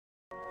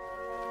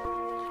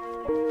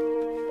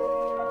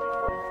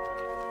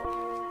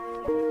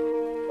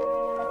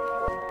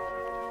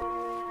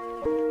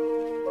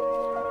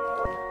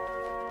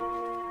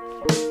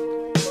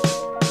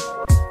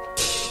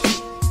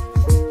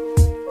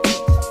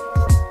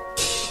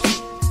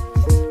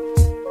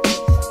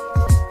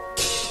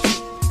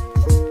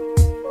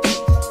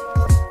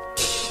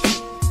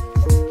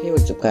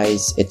up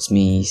guys, it's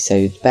me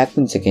Sayudh back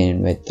once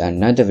again with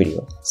another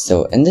video.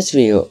 So in this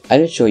video, I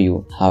will show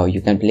you how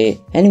you can play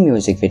any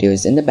music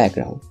videos in the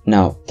background.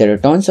 Now there are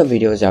tons of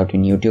videos out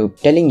in YouTube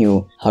telling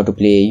you how to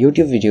play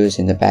YouTube videos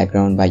in the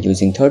background by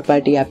using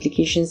third-party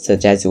applications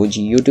such as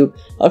OGYouTube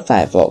or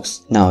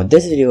Firefox. Now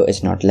this video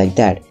is not like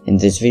that. In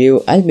this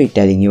video, I'll be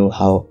telling you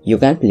how you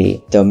can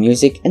play the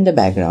music in the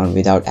background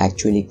without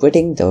actually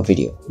quitting the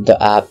video.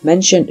 The app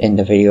mentioned in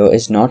the video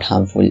is not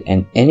harmful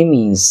in any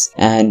means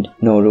and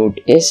no root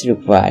is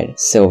required.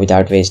 So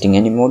without wasting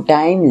any more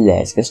time,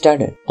 let's get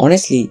started.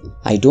 Honestly,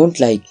 I don't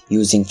like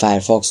using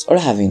Firefox or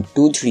having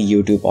 2-3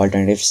 YouTube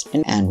alternatives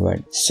in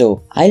Android.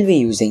 So I'll be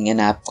using an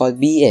app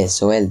called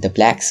BASOL, the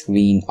black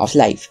screen of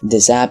life.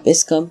 This app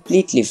is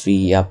completely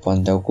free up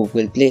on the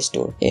Google Play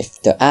Store.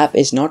 If the app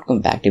is not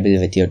compatible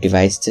with your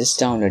device, just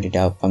download it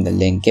up from the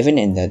link given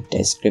in the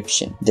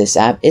description. This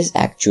app is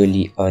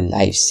actually a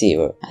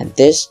lifesaver and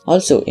this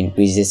also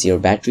increases your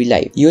battery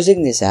life.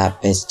 Using this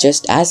app is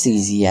just as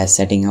easy as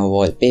setting a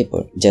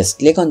wallpaper. Just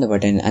click on the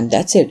button and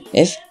that's it.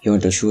 If you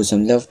want to show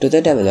some love to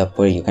the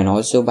developer, you can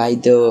also buy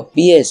the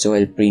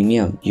BASOL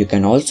Premium. You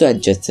can also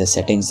adjust the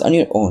settings on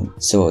your own.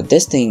 So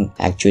this thing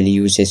actually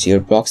uses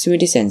your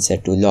proximity sensor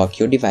to lock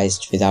your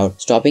device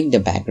without stopping the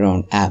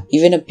background app.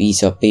 Even a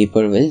piece of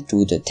paper will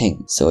do the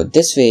thing. So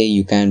this way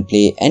you can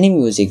play any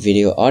music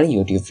video or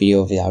YouTube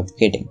video without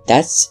quitting.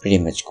 That's pretty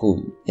much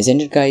cool,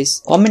 isn't it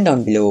guys? Comment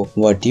down below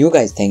what you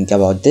guys think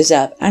about this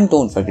app and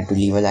don't forget to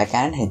leave a like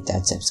and hit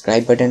that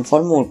subscribe button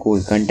for more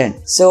cool content.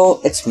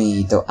 So it's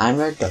me, the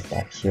Android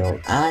Tech here,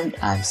 and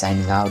I'm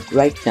signing out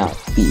right now.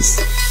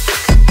 Peace.